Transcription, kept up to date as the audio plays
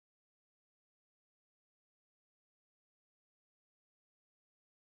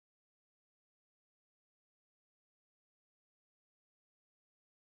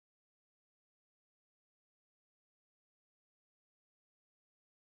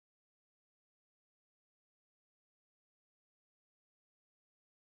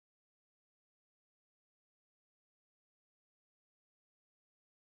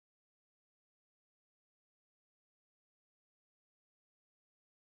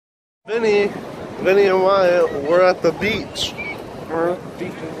Vinny and Wyatt, we're at the beach. We're at the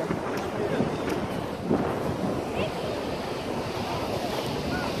beach.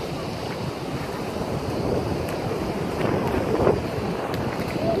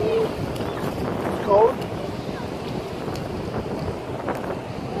 It's cold.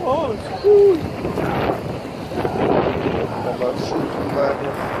 Oh, it's cool.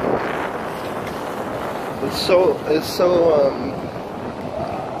 It's so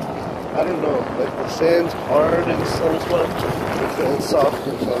I don't know, like the sand's hard in some spots, and soft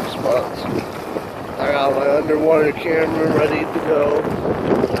in some spots. I got my underwater camera ready to go,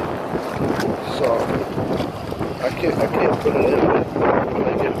 so I can't put it in when I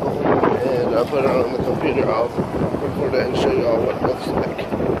get home, and I'll put it on the computer. I'll record it and show you all what it looks like.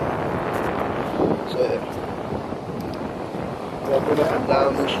 So yeah, I'm gonna head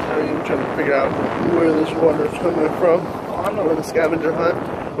down the stream, trying to figure out where this water's coming from. We're the scavenger hunt.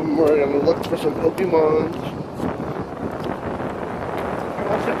 And we're gonna look for some Pokemon.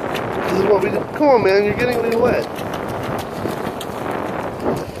 This is what we do. Come on, man, you're getting me wet.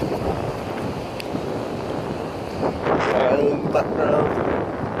 Alright, in the background.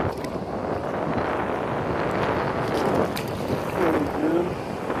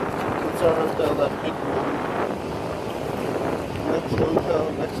 It's our hotel, that big one. Next hotel,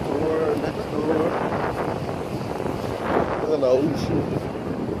 next door. Look at the ocean.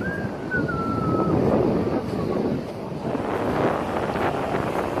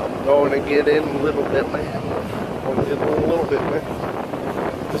 Going to get in a little bit, man. Going to get in a little bit, man.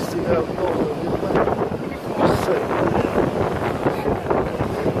 Just see how it's going.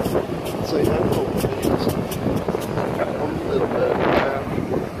 Just say how it's going. A little bit.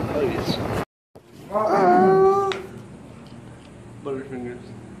 Oh, yes. Butterfingers.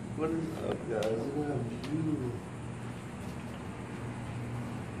 What is up, guys? Look at that view.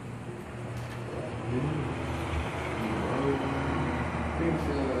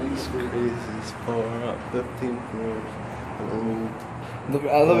 These spaces far up, 15 floors. The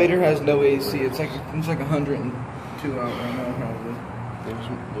elevator has no AC. It's like 102 out right now, probably.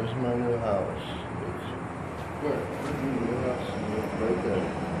 There's my new house. Where? My new house right there.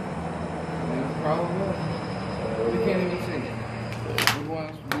 Probably. You can't even see it.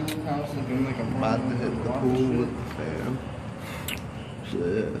 Blue house is doing like a about to hit the pool with the fan. So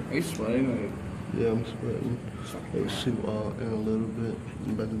yeah. Are you sweating? Yeah, I'm sweating. I'll see you all in a little bit.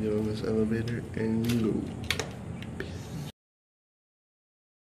 I'm about to get on this elevator and go.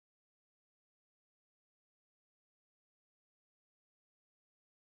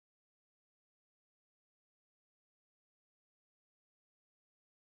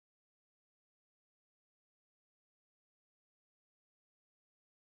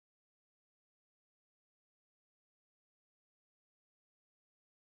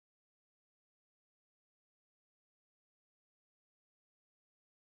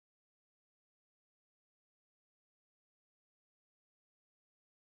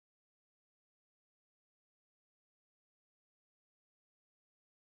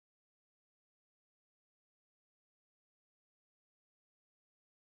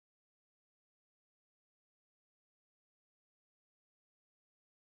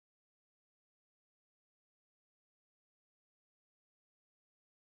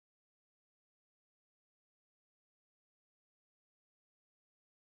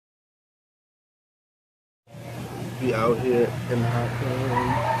 Be out here in the hot sun.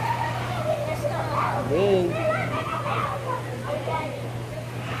 Then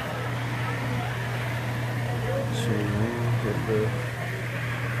so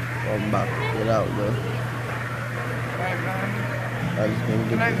I'm about to get out though. I just gonna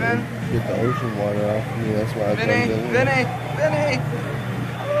get the ocean water off me. That's why I jumped in. Vinny!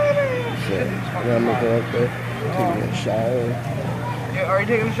 So I'm gonna go up there, taking a shower. Yeah, are you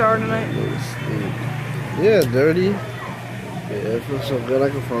taking a shower tonight? Yeah, dirty. Yeah, it feels so good. I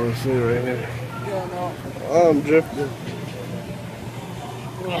can fall asleep right here. Yeah, no. Oh, I'm drifting.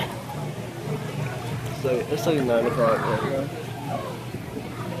 It's like 9 o'clock right now.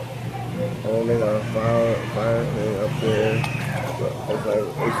 And they got a fire thing up there. But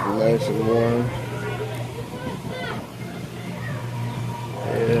it's nice and warm.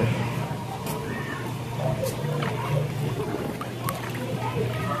 Yeah.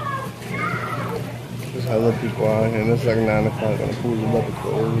 There's hella people out here, and it's like 9 o'clock, and the pool's about to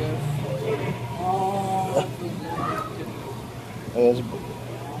close. And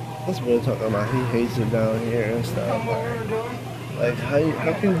that's what we're talking about. He hates it down here and stuff. Like,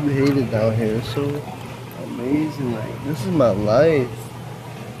 how can you hate it down here? It's so amazing. Like, this is my life.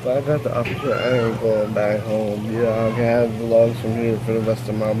 But I got the opportunity. I ain't going back home. Yeah, I can have vlogs from here for the rest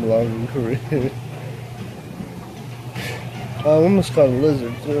of my vlogging career. I almost caught a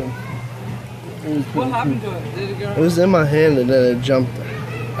lizard too. What happened to it? Did it go? It was in my hand and then it jumped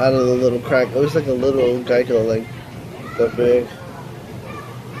out of the little crack. It was like a little gecko, like that big.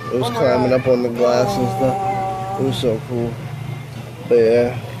 It was climbing up on the glass and stuff. It was so cool. But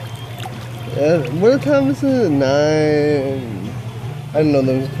yeah. Yeah, what time is it? 9. I didn't know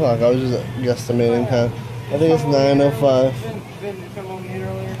there was a clock. I was just guesstimating time. I think it's 9:05.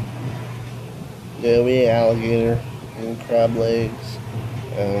 Yeah, we ate alligator and crab legs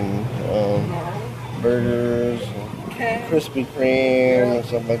and burgers and Krispy Kreme and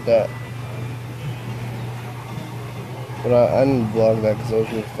stuff like that. But I didn't vlog that because I was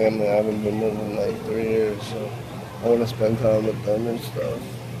with family. I haven't been with them in like 3 years, so I want to spend time with them and stuff.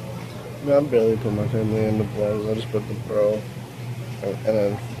 I mean, I barely put my family in the vlogs. I just put the bro. And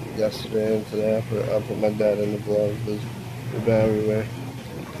then yesterday and today I put my dad in the vlog because we've been everywhere.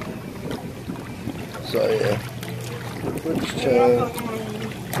 So yeah, we're just chilling.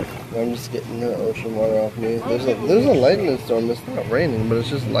 I'm just getting the ocean water off me. There's a lightning storm. It's not raining, but it's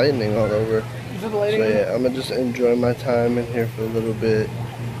just lightning all over. So yeah, I'm gonna just enjoy my time in here for a little bit,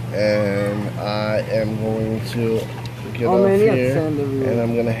 and I am going to get off here, and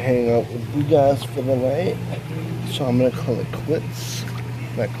I'm gonna hang out with you guys for the night. So I'm gonna call it quits.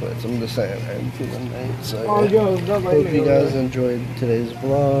 Not quits. I'm just saying end for the night. So yeah. Hope you guys enjoyed today's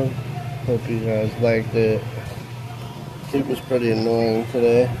vlog. Hope you guys liked it. It was pretty annoying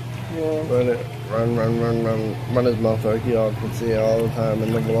today. Yeah. Run his mouth like y'all can see all the time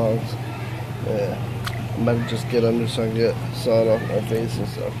in the vlogs. Yeah. I'm about to just get under so I can get sawed off my face and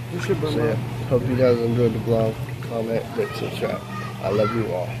stuff. So yeah. Hope you guys enjoyed the vlog. Comment, rate, subscribe. I love you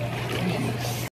all.